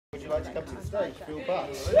Would you like to come to the stage, Phil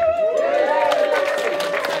Butts?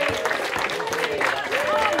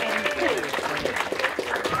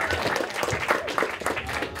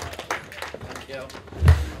 Thank you.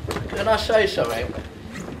 Can I say something?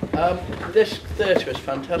 This theatre is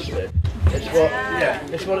fantastic.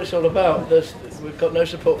 It's what it's all about. We've got no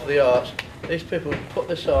support for the arts. These people put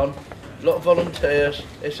this on, a lot of volunteers.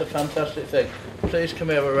 It's a fantastic thing. Please come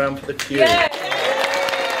here around for the queue. Yeah.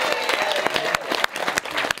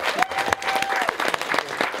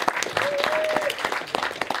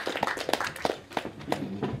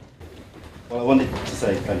 Well, I wanted to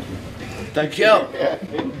say thank you. Thank you.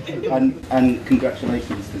 And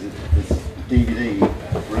congratulations, because this DVD,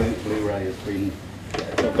 Blu-ray, has been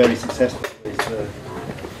very successful. It's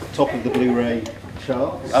top of the Blu-ray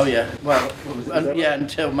charts. Oh yeah, well,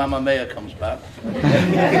 until Mamma Mia comes back.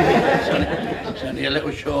 It's only a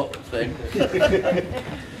little short thing.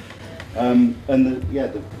 And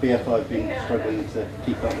the BFI have been struggling to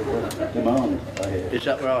keep up with the demand, I hear. Is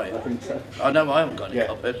that right? I think so. I know I haven't got any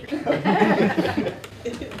copies.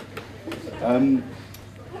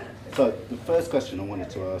 So the first question I wanted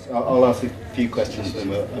to ask, I'll ask a few questions and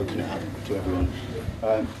we'll open it up to everyone.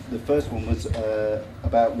 The first one was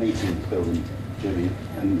about meeting Bill and Jimmy,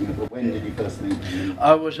 and when did you first meet them?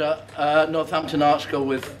 I was at Northampton Art School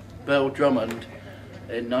with Bill Drummond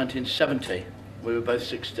in 1970. We were both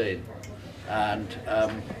 16, and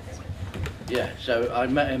so I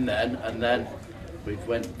met him then, and then we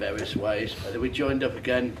went various ways. We joined up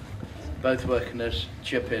again, both working as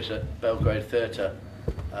chippies at Belgrade Theatre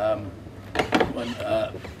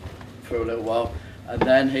for a little while, and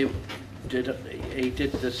then he did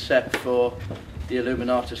the set for the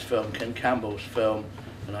Illuminatus film, Ken Campbell's film,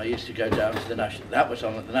 and I used to go down to the National. That was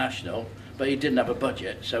on at the National, but he didn't have a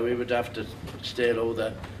budget, so we would have to steal all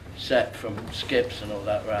the set from skips and all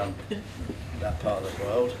that around that part of the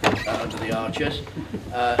world, under the arches,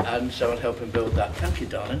 and so I'd help him build that. Thank you,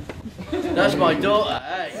 darling. That's my daughter,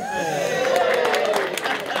 hey.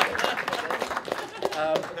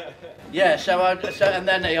 And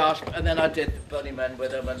then he asked, and then I did the Bunny Men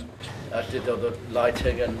with him, and I did all the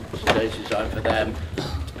lighting and stage design for them, a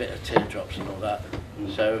bit of teardrops and all that.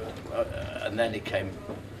 So, and then he came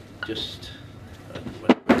just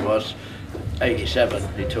when it was 87.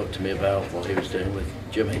 He talked to me about what he was doing with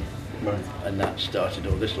Jimmy, and that started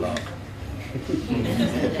all this lark.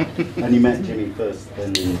 And you met Jimmy first,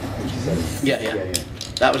 then in 87. Yeah.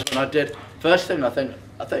 That was when I did. First thing I think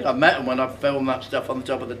I met him when I filmed that stuff on the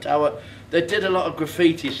top of the tower. They did a lot of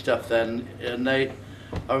graffiti stuff then, and I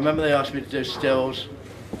remember they asked me to do stills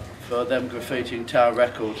for them graffitiing Tower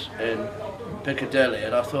Records in Piccadilly,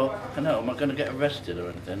 and I thought, am I going to get arrested or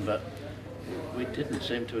anything? But we didn't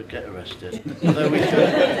seem to get arrested, although we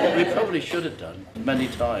probably should have done many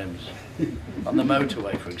times on the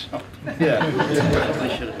motorway, for example. Yeah, probably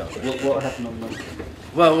should have done. What happened on the motorway?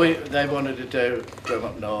 Well, they wanted to do them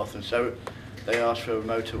up north, and so they asked for a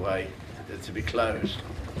motorway to be closed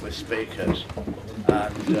with speakers,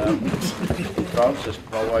 and Frances,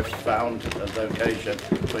 my wife, found a location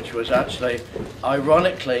which was actually,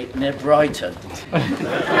 ironically, near Brighton,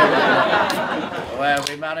 where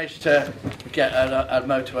we managed to get a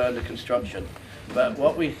motorway under construction. But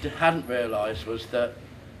what we hadn't realised was that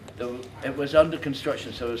it was under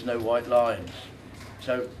construction, so there was no white lines.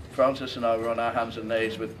 So Frances and I were on our hands and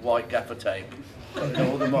knees with white gaffer tape,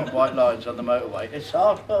 all the white lines on the motorway. It's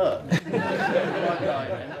hard work. White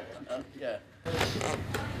line, yeah.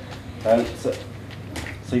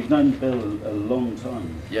 So you've known Bill a long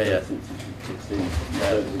time. Yeah. Since 16.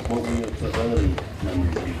 So what were your sort of early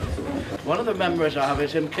memories? One of the memories I have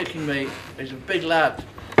is him kicking me. He's a big lad,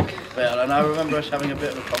 Bill, and I remember us having a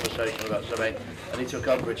bit of a conversation about something, and he took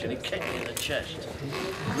umbrage and he kicked me in the chest,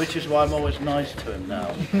 which is why I'm always nice to him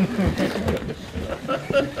now.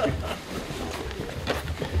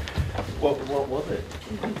 What was it?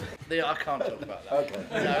 I can't talk about that. Okay.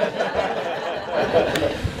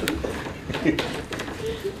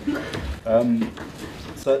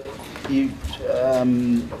 So you,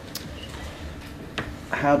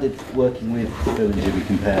 how did working with Bill and Jimmy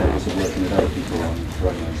compare to working with other people on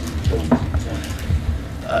promos and films?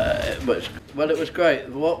 It was great.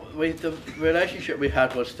 The relationship we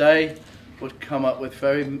had was they would come up with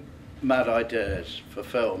very mad ideas for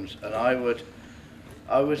films, and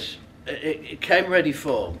it came ready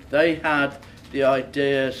formed. They had the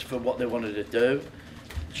ideas for what they wanted to do.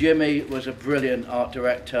 Jimmy was a brilliant art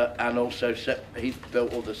director, and also he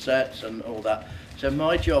built all the sets and all that. So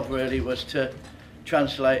my job really was to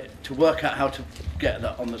work out how to get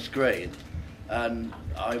that on the screen. And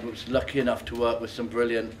I was lucky enough to work with some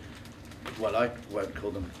brilliant, well, I won't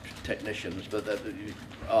call them technicians, but they're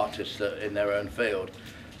artists that in their own field.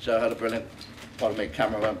 So I had a brilliant, pardon me,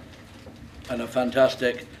 cameraman and a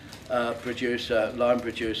fantastic producer, line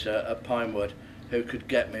producer at Pinewood, who could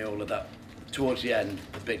get me all of that towards the end,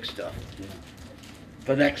 the big stuff,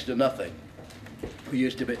 for next to nothing. We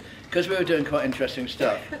used to be, because we were doing quite interesting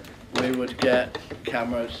stuff, we would get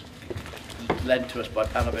cameras lent to us by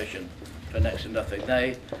Panavision for next to nothing.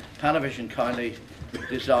 Panavision kindly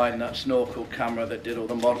designed that snorkel camera that did all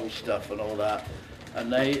the model stuff and all that,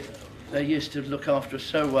 and they used to look after us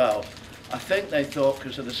so well. I think they thought,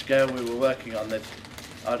 because of the scale we were working on, that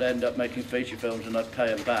I'd end up making feature films and I'd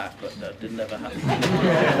pay them back, but that didn't ever happen.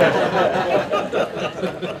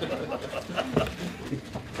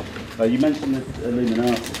 You mentioned the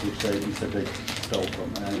Illuminati, which you said they stole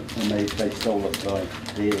from, and they stole lots of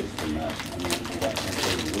ideas from that. And that kind of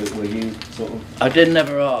thing. Were you sort of? I didn't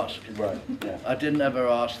ever ask. Right. Yeah. I didn't ever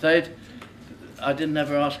ask. I didn't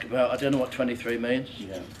ever ask about. I don't know what 23 means.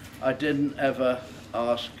 Yeah. I didn't ever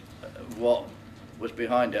ask what was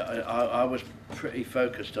behind it. I was pretty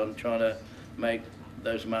focused on trying to make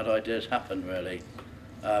those mad ideas happen, really.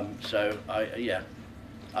 So yeah.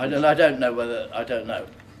 I don't know whether I don't know.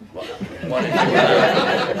 What it's all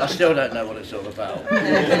about. I still don't know what it's all about.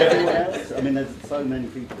 I mean, there's so many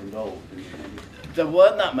people involved. There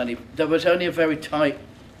weren't that many. There was only a very tight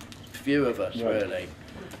few of us, right. really.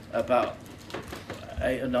 About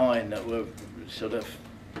 8 or 9 that were sort of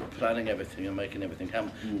planning everything and making everything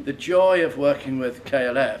happen. The joy of working with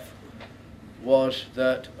KLF was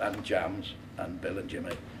that, and Jams, and Bill and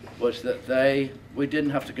Jimmy, was that we didn't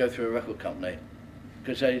have to go through a record company,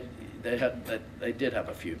 because they did have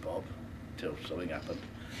a few bob till something happened,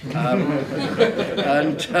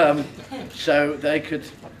 so they could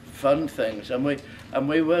fund things, and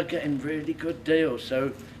we were getting really good deals.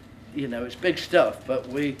 So, you know, it's big stuff, but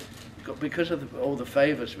we got, because of all the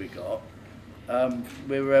favours we got,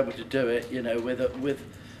 we were able to do it, you know, with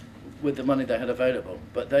the money they had available.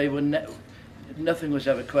 But they were nothing was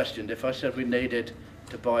ever questioned. If I said we needed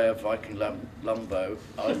to buy a Viking longbow,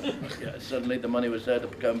 suddenly the money was there to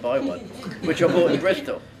go and buy one, which I bought in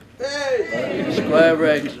Bristol. Hey! Square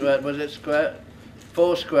rigs, was it square?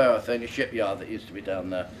 4 Square, I think, a shipyard that used to be down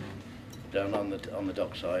there, down on the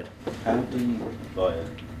dockside. How do you buy a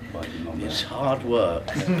Viking longbow? It's hard work.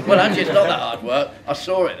 Well, actually, it's not that hard work. I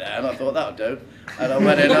saw it there and I thought that would do, and I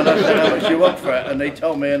went in and I said, how much do you want for it? And they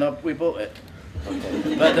told me, and we bought it.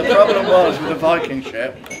 Okay. But the problem was with the Viking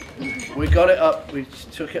ship, we got it up, we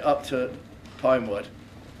took it up to Pinewood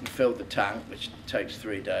and filled the tank, which takes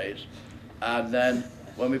 3 days, and then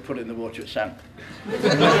when we put it in the water, it sank. So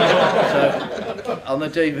on the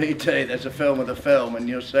DVD, there's a film of the film, and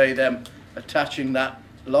you'll see them attaching that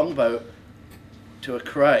longboat to a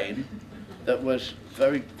crane that was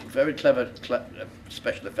very, very clever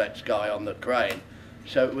special effects guy on the crane.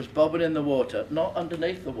 So it was bobbing in the water, not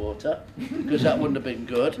underneath the water, because that wouldn't have been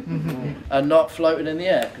good, and not floating in the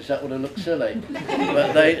air, because that would have looked silly.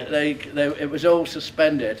 But it was all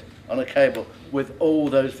suspended on a cable with all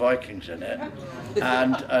those Vikings in it,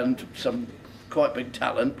 and some quite big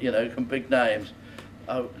talent, you know, some big names.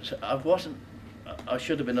 I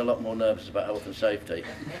should have been a lot more nervous about health and safety,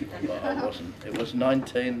 but I wasn't. It was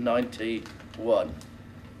 1991,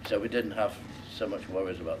 so we didn't have so much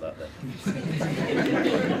worries about that then.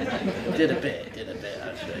 did a bit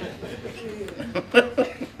actually.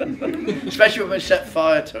 Especially when we set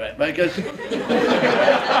fire to it, because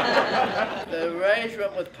the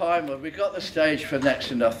arrangement with Pinewood, we got the stage for next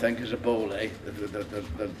to nothing because of Bawley,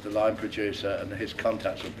 the line producer, and his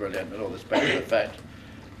contacts were brilliant and all the special effects.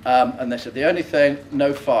 And they said the only thing,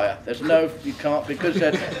 no fire. There's no, you can't, because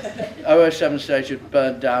the 007 stage had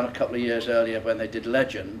burned down a couple of years earlier when they did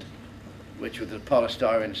Legend, which was the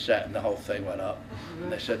polystyrene set, and the whole thing went up.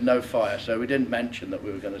 And they said no fire, so we didn't mention that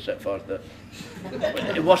we were going to set fire to the...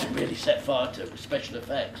 It wasn't really set fire to, it was special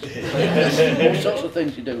effects. All sorts of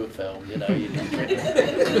things you do with film, you know. You can...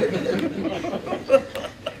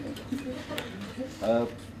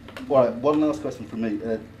 Well, one last question from me.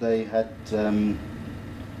 They had,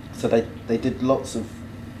 so they did lots of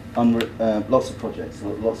projects.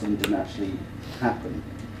 Lots of them didn't actually happen.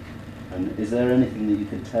 And is there anything that you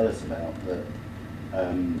can tell us about that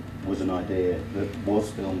was an idea that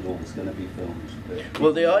was filmed or was going to be filmed?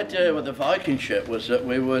 Well, the idea with the Viking ship was that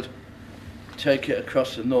we would take it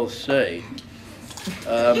across the North Sea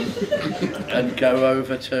and go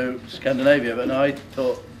over to Scandinavia, but I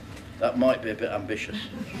thought that might be a bit ambitious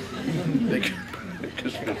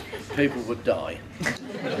because people would die.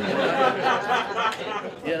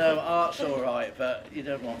 You know, art's all right, but you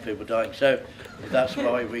don't want people dying. So that's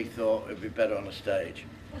why we thought it'd be better on a stage.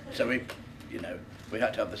 So we, you know, we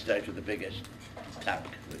had to have the stage with the biggest tank,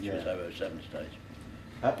 which was 007 stage.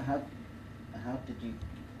 How did you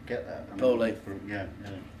get that? I mean, Bowley.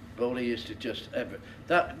 Bowley used to just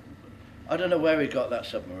I don't know where he got that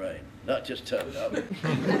submarine. That just turned up.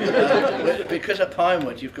 Because at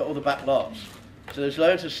Pinewood you've got all the back lots, so there's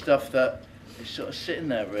loads of stuff that is sort of sitting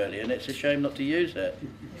there really, and it's a shame not to use it.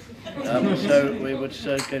 So we would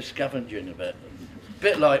go scavenging a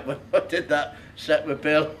bit like when I did that set with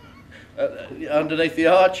Bill underneath the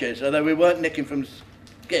arches. Although we weren't nicking from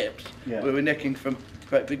skips, we were nicking from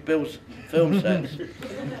Great Big Bill's film sets.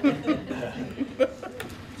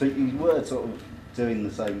 So you were sort of doing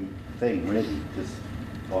the same thing, really, just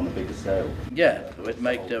on a bigger scale. Yeah, with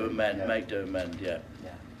Make Do and Mend, Make Do and Mend,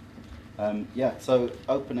 So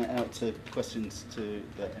open it out to questions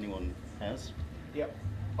that anyone has. Yep,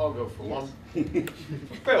 I'll go for one.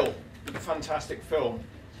 Bill, fantastic film.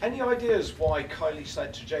 Any ideas why Kylie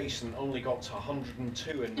Said to Jason only got to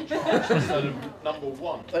 102 in the charts instead of number 1?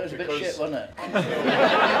 Well, it was a bit shit, wasn't it?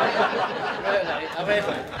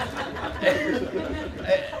 Really,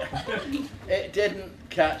 it didn't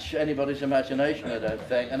catch anybody's imagination, I don't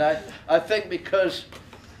think. And I think because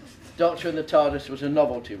Doctor and the TARDIS was a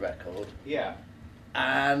novelty record. Yeah.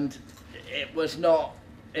 And it was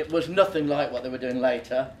nothing like what they were doing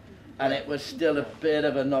later. And it was still a bit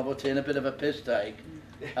of a novelty and a bit of a piss take.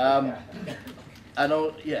 And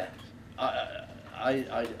all,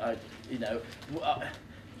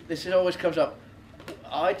 this always comes up.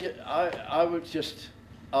 I was just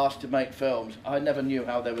asked to make films. I never knew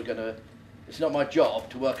how they were going to. It's not my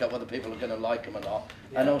job to work out whether people are going to like them or not.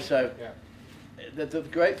 And also, the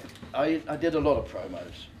great. I did a lot of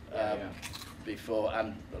promos before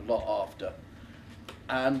and a lot after.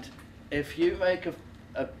 And if you make a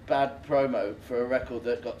bad promo for a record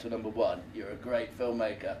that got to number 1, you're a great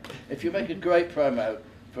filmmaker. If you make a great promo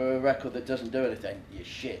for a record that doesn't do anything, you're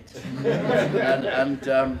shit.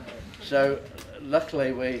 So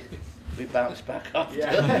luckily we bounced back after.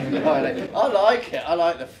 I like it. I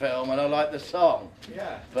like the film and I like the song.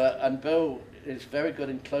 Yeah. And Bill is very good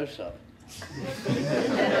in close-up.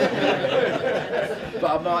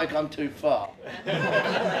 But I might have gone too far.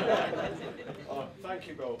 Oh, thank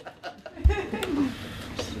you, Bill.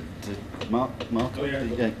 Mark? Oh,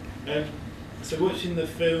 yeah. So watching the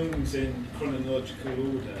films in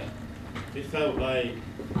chronological order, it felt like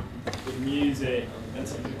the music and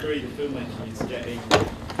to a degree the filmmaking is getting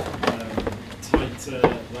tighter,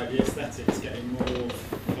 like the aesthetics getting more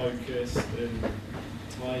focused and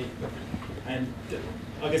tight. And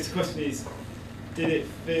I guess the question is, did it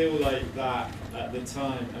feel like that at the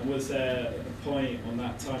time? And was there a point on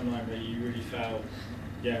that timeline where you really felt,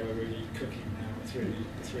 we're really cooking now, it's really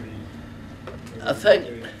I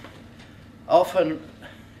think often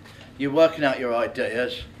you're working out your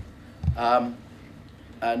ideas, and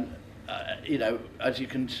as you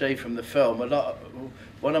can see from the film,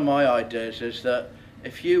 one of my ideas is that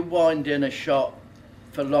if you wind in a shot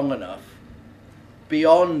for long enough,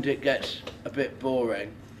 beyond it gets a bit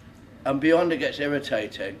boring, and beyond it gets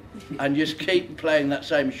irritating, and just keep playing that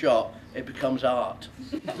same shot, it becomes art.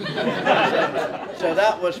 So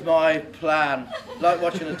that was my plan, like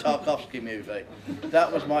watching a Tarkovsky movie.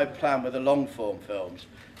 That was my plan with the long form films.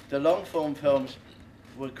 The long form films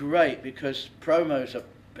were great because promos are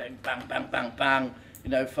bang, bang, bang, bang, bang,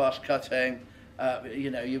 fast cutting.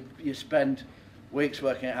 You spend weeks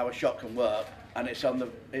working out how a shot can work, and it's on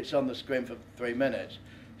the screen for 3 minutes.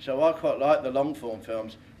 So I quite like the long form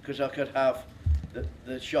films because I could have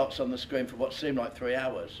the shots on the screen for what seemed like 3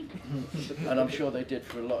 hours. And I'm sure they did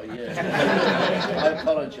for a lot of years. I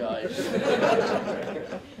apologise.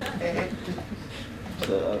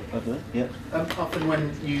 Often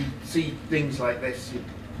when you see things like this,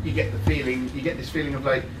 you get this feeling of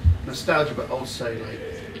like nostalgia, but also like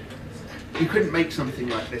you couldn't make something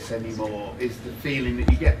like this anymore, is the feeling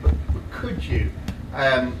that you get, but could you?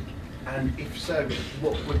 And if so,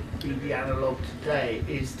 what would be the analogue today?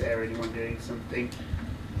 Is there anyone doing something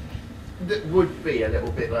that would be a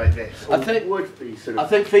little bit like this? I think would be sort of. I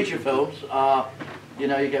think feature films are, you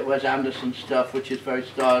get Wes Anderson stuff, which is very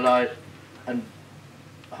stylised and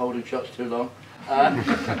holding shots too long.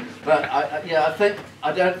 But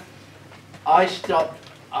I stopped.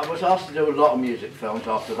 I was asked to do a lot of music films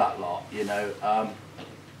after that lot, and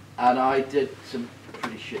I did some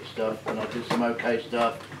pretty shit stuff, and I did some okay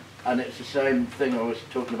stuff. And it's the same thing I was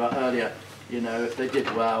talking about earlier. If they did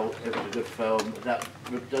well, it was a good film. That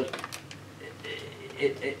does.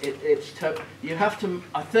 It's you have to.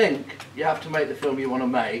 I think you have to make the film you want to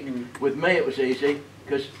make. With me, it was easy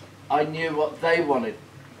because I knew what they wanted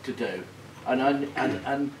to do,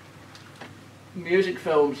 and music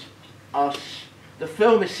films are. the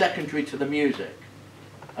film is secondary to the music,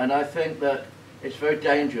 and I think that it's very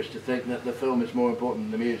dangerous to think that the film is more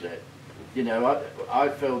important than the music. You know, I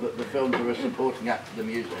feel that the films are a supporting act to the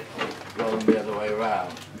music rather than the other way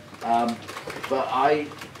around. But I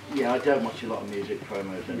don't watch a lot of music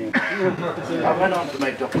promos anymore. I went on to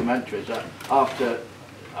make documentaries after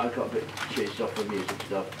I got a bit cheesed off the music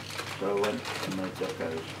stuff, so I went and made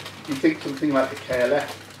docos. Do you think something like the KLF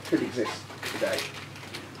could exist today?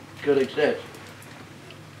 Could exist?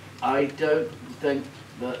 I don't think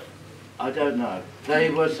that. I don't know.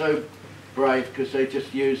 They were so brave because they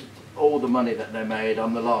just used all the money that they made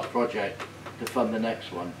on the last project to fund the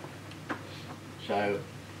next one. So,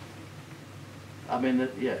 I mean,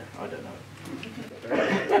 yeah, I don't know.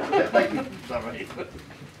 Thank you. Sorry.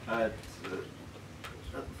 At the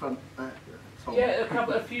front there. Yeah,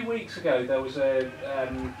 a few weeks ago there was a,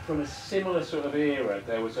 from a similar sort of era,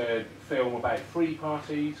 there was a film about free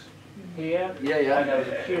parties here. Yeah, yeah. And there was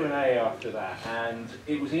a Q&A after that, and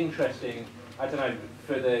it was interesting, I don't know,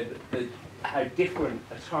 for the how different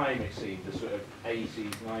a time it seemed, the sort of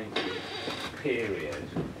 80s, 90s period.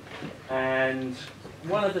 And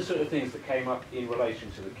one of the sort of things that came up in relation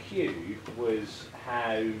to the queue was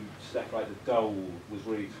how stuff like the dole was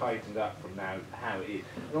really tightened up from now how it is.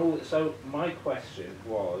 And so my question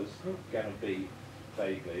was going to be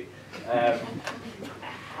vaguely,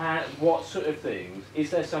 what sort of things, is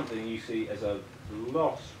there something you see as a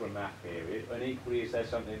loss from that period, and equally is there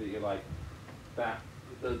something that you're like, that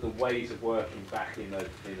the ways of working back in the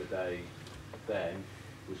day then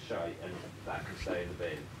was shite and that can stay in the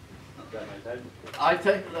bin? Does that make sense? I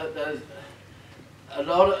think that there's a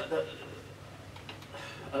lot of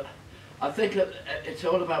I think that it's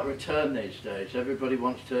all about return these days. Everybody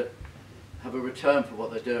wants to have a return for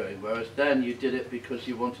what they're doing, whereas then you did it because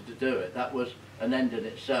you wanted to do it. That was an end in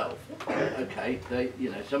itself. Okay,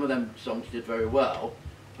 some of them songs did very well,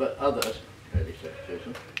 but others, clearly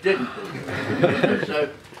Susan, didn't do. So,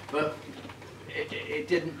 but it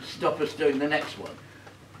didn't stop us doing the next one,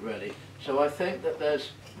 really. So I think that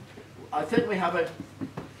I think we have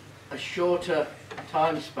a shorter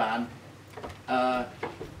time span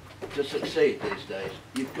to succeed these days.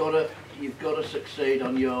 You've got to succeed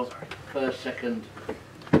on your first, second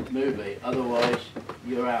movie, otherwise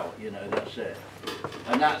you're out, that's it.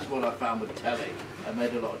 And that's what I found with telly. I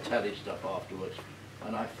made a lot of telly stuff afterwards,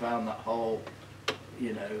 and I found that whole,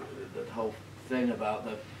 the whole thing about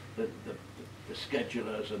the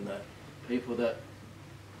schedulers and the people that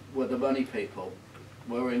were the money people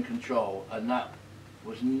were in control, and that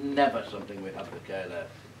was never something we had with KLF.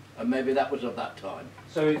 And maybe that was of that time.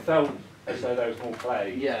 So it felt as though there was more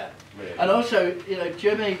play. Yeah. Really. And also,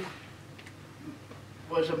 Jimmy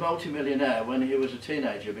was a multi-millionaire when he was a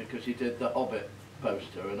teenager because he did the Hobbit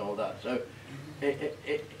poster and all that. So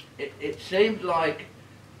it seemed like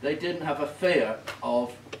they didn't have a fear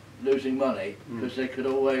of losing money because they could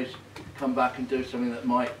always come back and do something that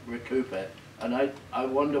might recoup it. And I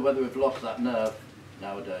wonder whether we've lost that nerve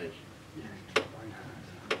nowadays.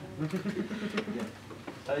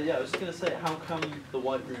 Yeah, I was going to say, how come the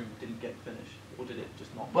White Room didn't get finished? Or did it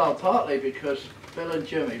just not? Well, partly because Bill and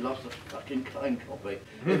Jimmy lost a fucking cutting copy.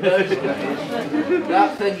 In those days,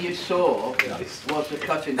 that thing you saw was the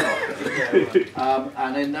cutting copy.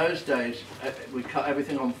 And in those days, we cut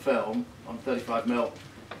everything on film, on 35mm,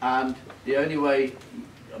 and the only way,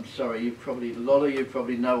 I'm sorry, a lot of you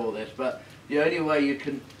probably know all this, but the only way you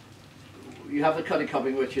have the cutting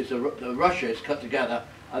copy, which is the rushes cut together,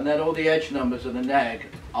 and then all the edge numbers of the neg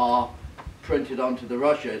are printed onto the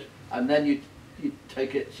rushes, and then you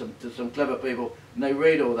take it to some clever people, and they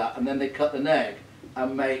read all that, and then they cut the neg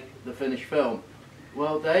and make the finished film.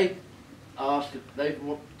 Well, they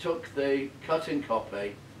took the cutting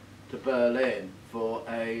copy to Berlin for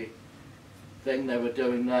a thing they were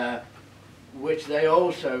doing there, which they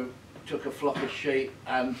also took a flock of sheep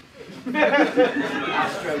and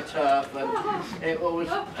astroturf, and it was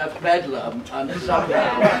a bedlam, and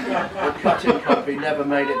somehow the cutting copy never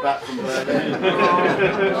made it back from Berlin.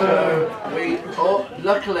 So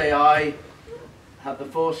luckily I had the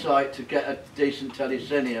foresight to get a decent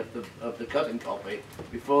telecine of the cutting copy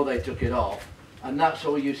before they took it off, and that's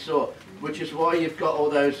all you saw, which is why you've got all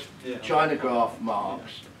those Chinograph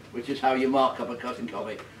marks, which is how you mark up a cutting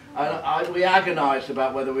copy. And we agonised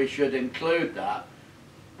about whether we should include that,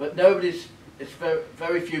 but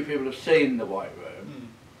very few people have seen the White Room,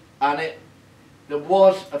 and there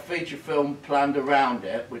was a feature film planned around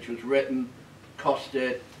it, which was written,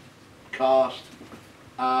 costed, cast,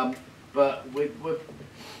 but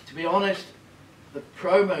to be honest, the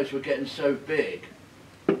promos were getting so big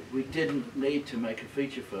we didn't need to make a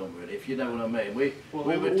feature film really, if you know what I mean. We Well,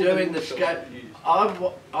 were all doing the the stuff scale. you used.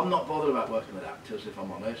 I'm not bothered about working with actors, if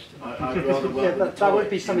I'm honest. I'd rather work Yeah, with the that would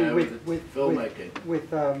be toys, something you know, with filmmaking.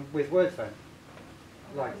 with words then.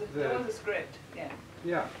 Like There was a script, yeah.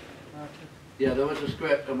 yeah. Yeah, there was a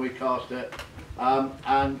script and we cast it,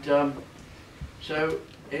 so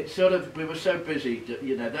it sort of, we were so busy,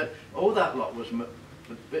 you know, that all that lot was,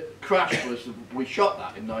 Crash was, we shot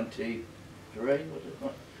that in 93, was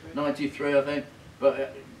it? 93 I think,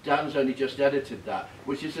 but Dan's only just edited that,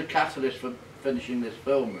 which is the catalyst for finishing this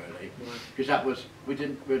film really, because that was, we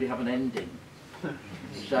didn't really have an ending.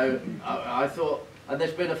 So I thought, and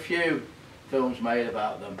there's been a few films made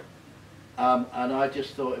about them, and I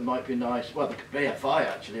just thought it might be nice, well the BFI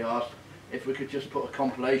actually asked if we could just put a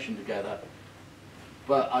compilation together,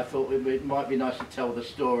 but I thought it might be nice to tell the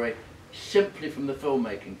story simply from the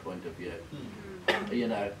filmmaking point of view, you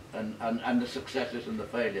know, and the successes and the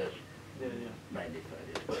failures, mainly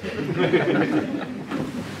failures.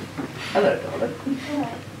 Hello darling.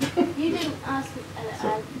 You didn't ask,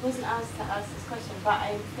 I wasn't asked to ask this question, but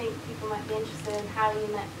I think people might be interested in how you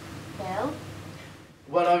met Bill.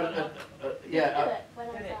 Well, I was, yeah. When I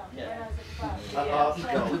was out, when I was at the At club. art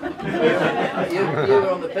school. You were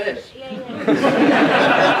on the piss. Yeah, yeah.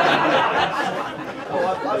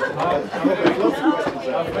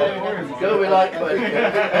 Go, we like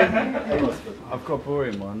questions. I've got a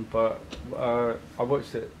boring one, but I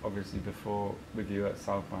watched it obviously before with you at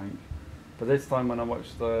South Bank. But this time when I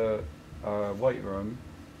watched the White Room,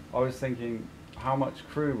 I was thinking how much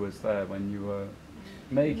crew was there when you were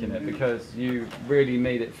making it, because you really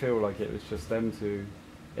made it feel like it was just them two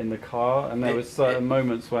in the car, and there was certain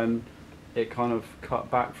moments when it kind of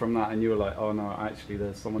cut back from that and you were like, oh no, actually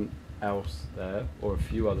there's someone else there, or a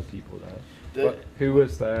few other people there. But who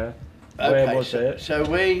was there? Where was it? So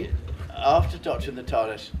we, after Doctor in the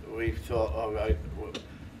TARDIS, we thought, all right,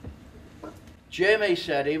 Jimmy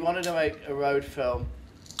said he wanted to make a road film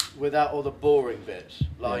without all the boring bits,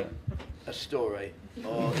 like a story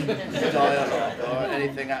or dialogue or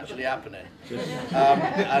anything actually happening.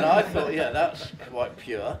 And I thought, yeah, that's quite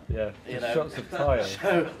pure. Yeah, you know. shots of tires.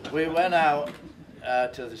 So we went out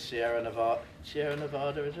to the Sierra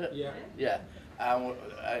Nevada, is it? Yeah. Yeah, and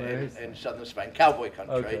in southern Spain, cowboy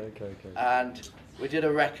country. Okay. And we did a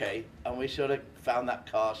recce, and we sort of found that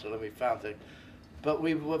castle, and we found things. But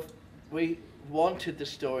we wanted the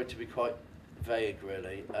story to be quite vague,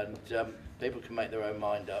 really, and people can make their own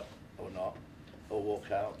mind up or not, or walk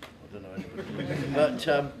out. I don't know. But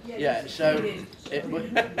yeah, so it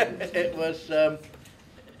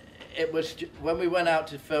was when we went out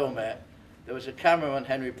to film it. There was a cameraman,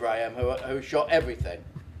 Henry Braham, who shot everything,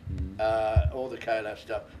 all the KLF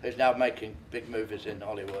stuff. Who's now making big movies in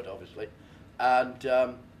Hollywood, obviously. And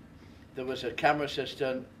there was a camera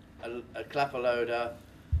assistant, a clapper loader,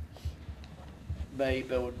 me,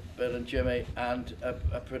 Bill and Jimmy, and a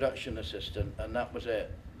production assistant, and that was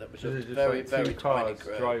it. That was a very, very tiny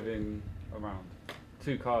crew. Driving around.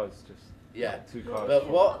 2 cars, just. Yeah. 2 cars. But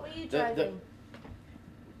what were you driving?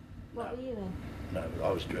 What were you in? No, I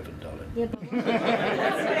was driven, darling. Yeah, but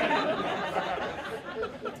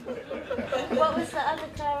what was the other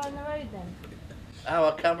car on the road then?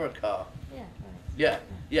 Our camera car. Yeah, right.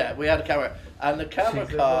 Yeah, we had a camera, and the camera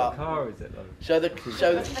car. What car is it though? So the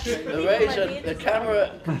reason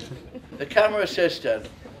the camera assistant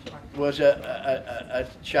was a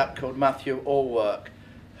chap called Matthew Allwork,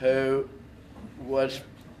 who was,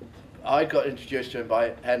 I got introduced to him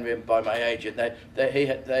by Henry and by my agent.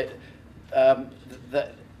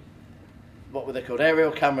 What were they called?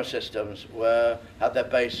 Aerial camera systems had their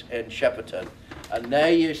base in Shepperton, and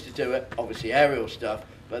they used to do it, obviously aerial stuff,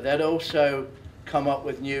 but they'd also come up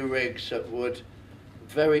with new rigs that would,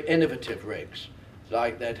 very innovative rigs,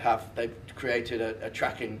 like they created a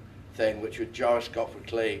tracking thing which would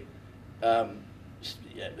gyroscopically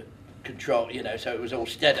control, you know, so it was all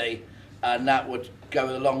steady, and that would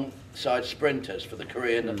go alongside sprinters for the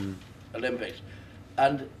Korean Olympics,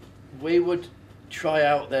 and we would try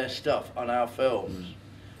out their stuff on our films.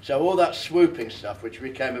 So all that swooping stuff, which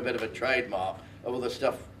became a bit of a trademark, all the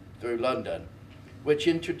stuff through London, which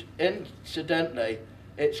incidentally,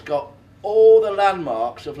 it's got all the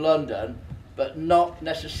landmarks of London, but not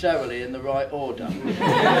necessarily in the right order.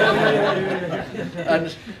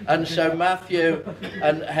 and so Matthew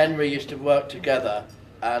and Henry used to work together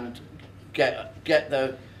and get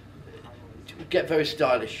very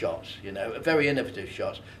stylish shots, you know, very innovative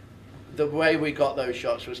shots. The way we got those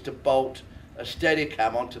shots was to bolt a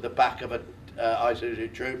Steadicam onto the back of a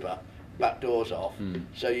Isuzu Trooper, back doors off,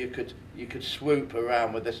 so you could swoop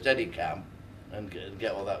around with the Steadicam and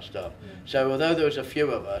get all that stuff. So although there was a few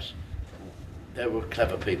of us, there were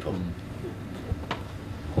clever people.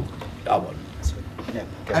 I wasn't. Yeah,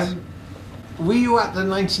 guess. Were you at the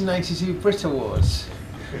 1992 Brit Awards?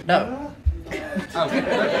 No. Oh.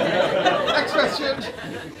 Next question.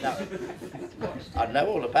 No. I know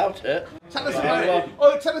all about it. Tell us about it.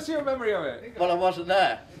 Oh, tell us your memory of it. Well, I wasn't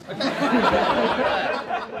there.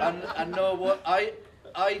 and nor what I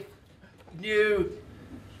knew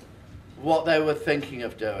what they were thinking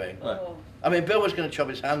of doing. Right. I mean, Bill was going to chop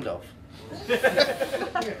his hand off.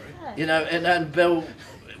 You know, and Bill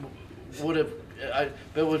would have.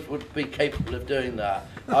 Bill would be capable of doing that.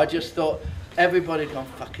 I just thought everybody had gone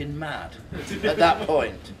fucking mad at that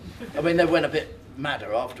point. I mean, they went a bit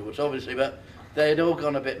madder afterwards, obviously, but they had all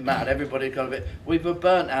gone a bit mad. Everybody had gone a bit. We were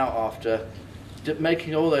burnt out after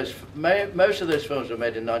making all those. Most of those films were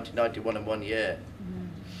made in 1991 in 1 year,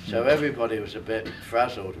 so everybody was a bit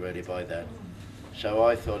frazzled really by then. So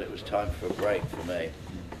I thought it was time for a break for me.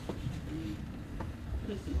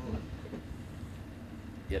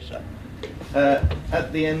 Yes, sir.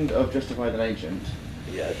 At the end of Justified and Ancient,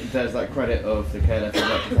 Yes. there's that credit of the KLF would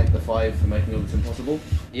like to thank the 5 for making all this impossible.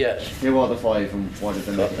 Yes. Who are the 5 and why did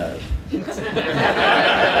they God make knows. it?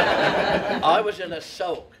 I was in a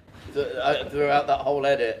sulk throughout that whole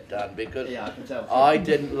edit, Dan, because Yeah, I can tell. I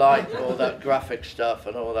didn't like all that graphic stuff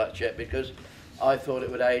and all that shit because I thought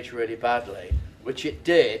it would age really badly, which it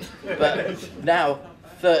did, but now,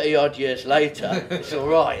 30 odd years later, it's all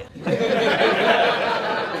right.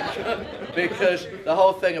 Because the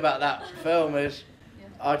whole thing about that film is,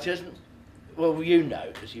 I just, well, you know,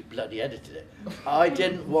 because you bloody edited it, I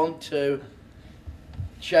didn't want to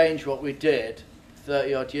change what we did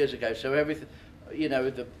 30 odd years ago, so everything, you know,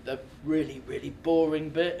 the really, really boring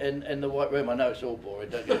bit in the White Room, I know it's all boring,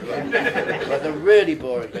 don't get me wrong, but the really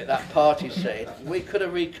boring bit, that party scene, we could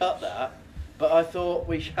have recut that, but I thought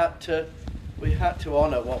we had to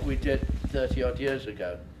honour what we did 30 odd years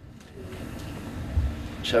ago.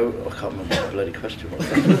 So, I can't remember what the bloody question was.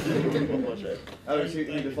 What was it? Oh,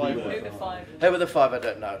 who the 5 were? Who were the 5? I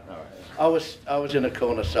don't know. I was in a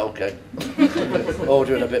corner sulking,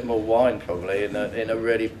 ordering a bit more wine probably in a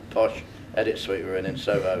really posh edit suite we were in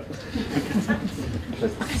Soho.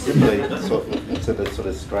 Similarly, to the sort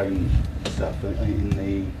of strange stuff, in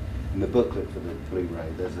the booklet for the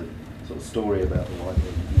Blu-ray, there's a sort of story about the White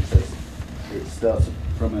Room, and it says it starts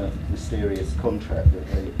from a mysterious contract that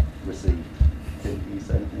they received. Can you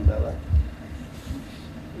say anything about that?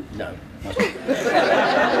 No.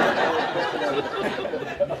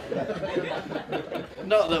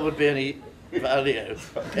 Not that would be any value.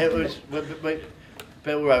 It was,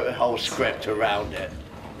 Bill wrote a whole script around it,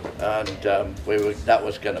 and that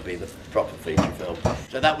was going to be the proper feature film.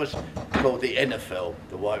 So that was called the inner film,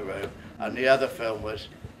 The White Room, and the other film was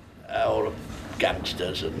all of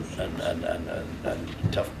gangsters and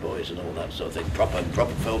tough boys and all that sort of thing, proper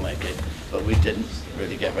filmmaking, but we didn't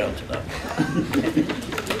really get round to that.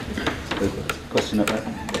 Question up there?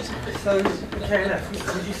 So,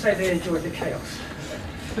 KLF, would you say they enjoyed the chaos?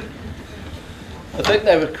 I think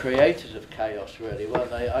they were creators of chaos, really, weren't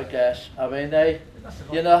they? I guess. I mean, the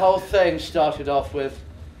whole thing started off with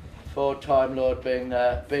Ford Time Lord being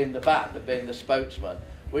the band, being the spokesman,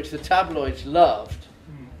 which the tabloids loved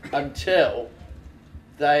until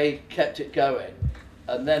they kept it going,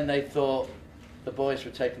 and then they thought the boys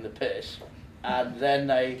were taking the piss, and then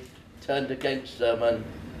they turned against them, and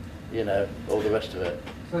you know, all the rest of it.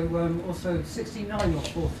 So, also 69 or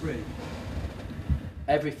 43?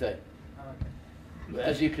 Everything. Oh, okay.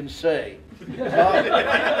 As you can see.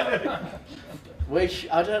 Which,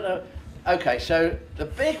 I don't know. Okay, so the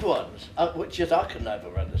big ones, which is I can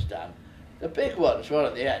never understand, the big ones right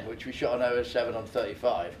at the end, which we shot on 007 on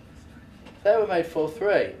 35, they were made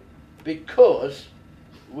 4:3 because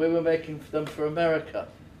we were making them for America,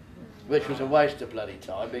 which was a waste of bloody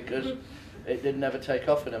time because it didn't ever take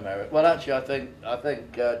off in America. Well, actually, I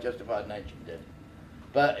think Justified and Ancient did,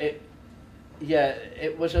 but it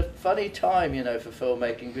was a funny time, you know, for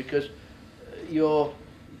filmmaking because your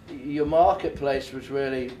marketplace was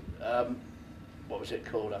really what was it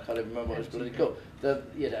called? I can't even remember what it was bloody called.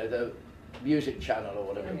 The music channel or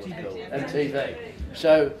whatever it was called, MTV.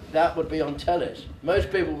 So that would be on tellies. Most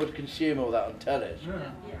people would consume all that on tellies.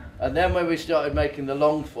 And then when we started making the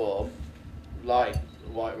long form, like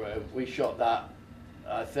White Room, we shot that,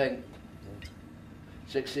 I think,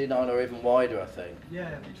 69 or even wider, I think.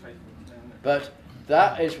 Yeah. But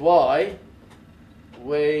that is why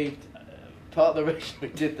part of the reason we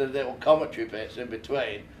did the little commentary bits in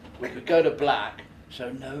between, we could go to black, so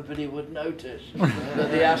nobody would notice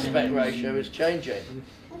that the aspect ratio is changing.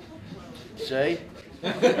 See?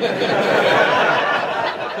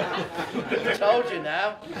 Told you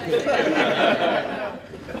now.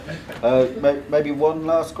 Maybe one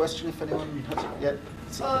last question, if anyone has it yet.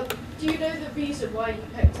 Do you know the reason why you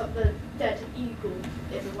picked up the dead eagle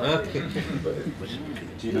in the White Room?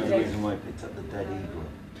 Do you know the reason why I picked up the dead eagle?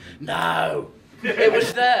 No, it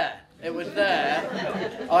was there. It was there.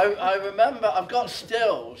 I remember. I've got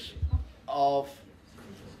stills of.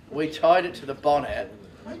 We tied it to the bonnet,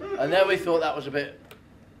 and then we thought that was a bit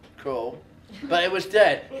cruel, but it was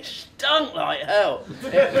dead. It stunk like hell.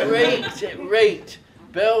 It reeked. It reeked.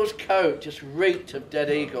 Bill's coat just reeked of dead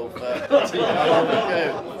eagle for a whole shoot.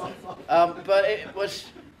 But it was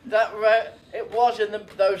that. It was in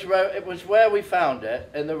those. It was where we found it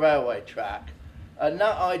in the railway track, and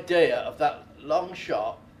that idea of that long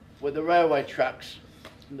shot with the railway tracks,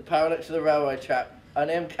 the parallel to the railway track, and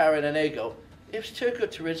him carrying an eagle. It was too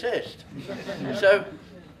good to resist. So,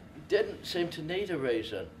 didn't seem to need a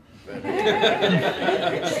reason, really. There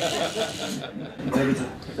was a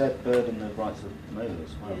dead bird in the right of the moon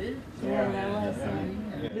as well.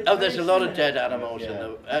 Oh, there's a lot of dead animals in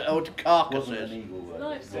the old carcasses. Wasn't an eagle,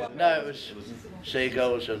 No, it was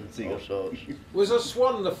seagulls and all sorts. Was a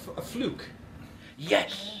swan a fluke?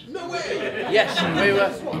 Yes. No way! Yes, we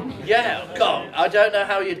were. Yeah, God, I don't know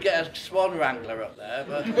how you'd get a swan wrangler up there,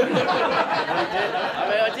 but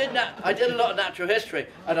I did a lot of natural history,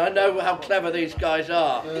 and I know how clever these guys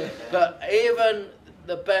are. But even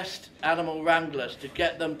the best animal wranglers, to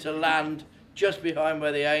get them to land just behind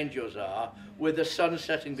where the angels are, with the sun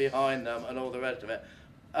setting behind them and all the rest of it,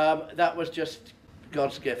 that was just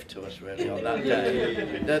God's gift to us, really, on that day.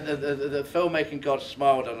 The filmmaking God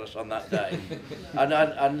smiled on us on that day.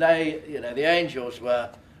 And they, you know, the angels were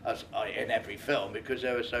as in every film because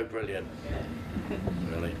they were so brilliant.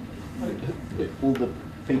 Really. All the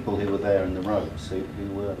people who were there in the robes, who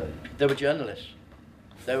were they? They were journalists.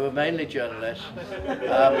 They were mainly journalists.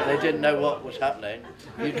 They didn't know what was happening.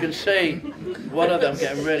 You can see one of them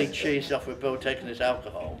getting really cheesed off with Bill taking his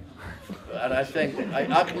alcohol. And I think,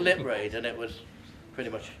 I can lip read, and it was pretty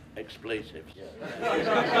much expletives. And,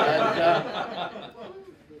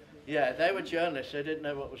 yeah, they were journalists. They didn't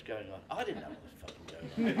know what was going on. I didn't know what was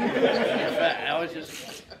fucking going on. I was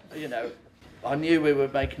just, you know, I knew we were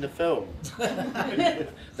making a film.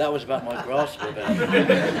 That was about my grasp of it.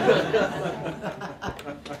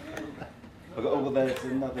 There's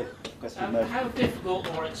another question there. How difficult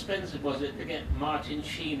or expensive was it to get Martin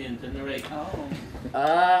Sheen in to narrate?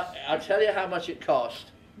 I'll tell you how much it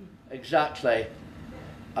cost. Exactly.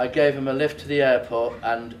 I gave him a lift to the airport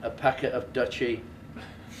and a packet of Dutchy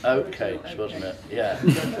oatcakes, wasn't it? Yeah.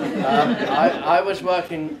 I was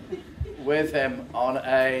working with him on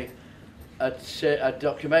a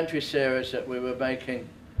documentary series that we were making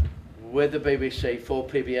with the BBC for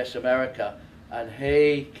PBS America, and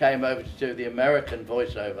he came over to do the American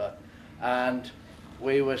voiceover, and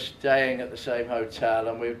we were staying at the same hotel,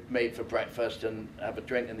 and we'd meet for breakfast and have a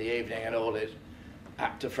drink in the evening, and all his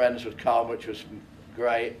actor friends would come, which was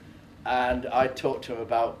great. And I talked to him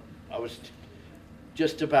about, I was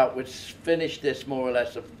just about, we'd finished this more or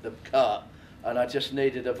less of the cut, and I just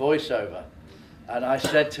needed a voiceover. And I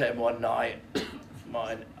said to him one night,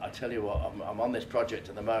 Martin, I tell you what, I'm on this project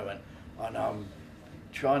at the moment, and I'm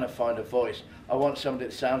trying to find a voice. I want somebody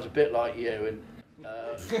that sounds a bit like you. And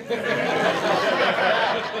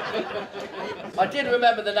I did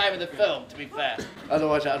remember the name of the film, to be fair,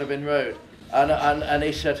 otherwise that would have been rude. And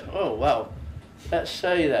he said, oh, well, let's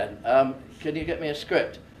say then, can you get me a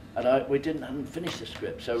script? And we hadn't finished the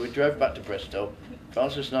script, so we drove back to Bristol.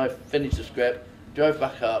 Francis and I finished the script, drove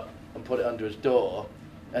back up and put it under his door,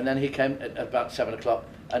 and then he came at about 7 o'clock,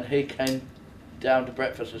 and he came down to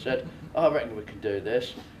breakfast and said, oh, I reckon we can do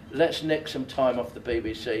this. Let's nick some time off the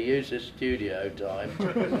BBC, use this studio time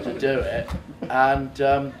to do it.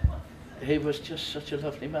 And he was just such a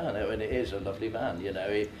lovely man. I mean, he is a lovely man, you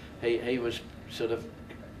know. He was sort of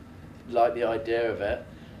liked the idea of it.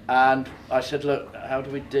 And I said, look, how do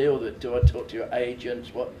we deal with it? Do I talk to your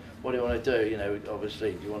agents? What do you want to do? You know,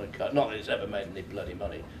 obviously, do you want to cut? Not that it's ever made any bloody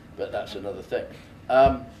money, but that's another thing.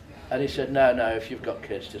 And he said, no, if you've got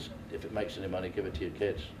kids, just if it makes any money, give it to your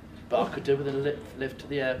kids. But I could do with a lift to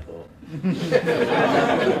the airport.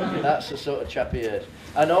 That's the sort of chap he is.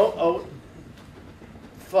 And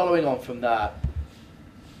following on from that,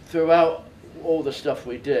 throughout all the stuff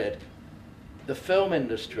we did, the film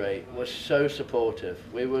industry was so supportive.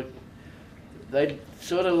 They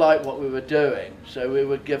sort of liked what we were doing, so we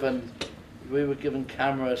were given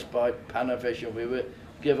cameras by Panavision. We were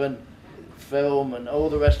given film and all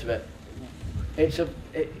the rest of it.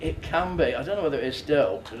 It can be, I don't know whether it is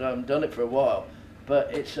still, because I haven't done it for a while,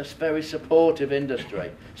 but it's a very supportive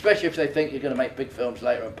industry, especially if they think you're going to make big films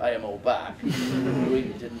later and pay them all back. We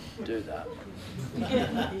didn't do that.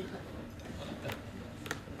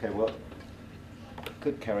 Okay, well,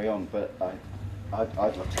 could carry on, but I'd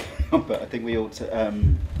love to carry on, but I think we ought to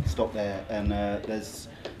stop there. And there's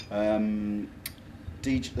going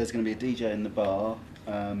to be a DJ in the bar,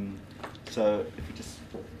 so if you just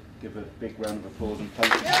give a big round of applause and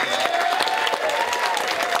thank you.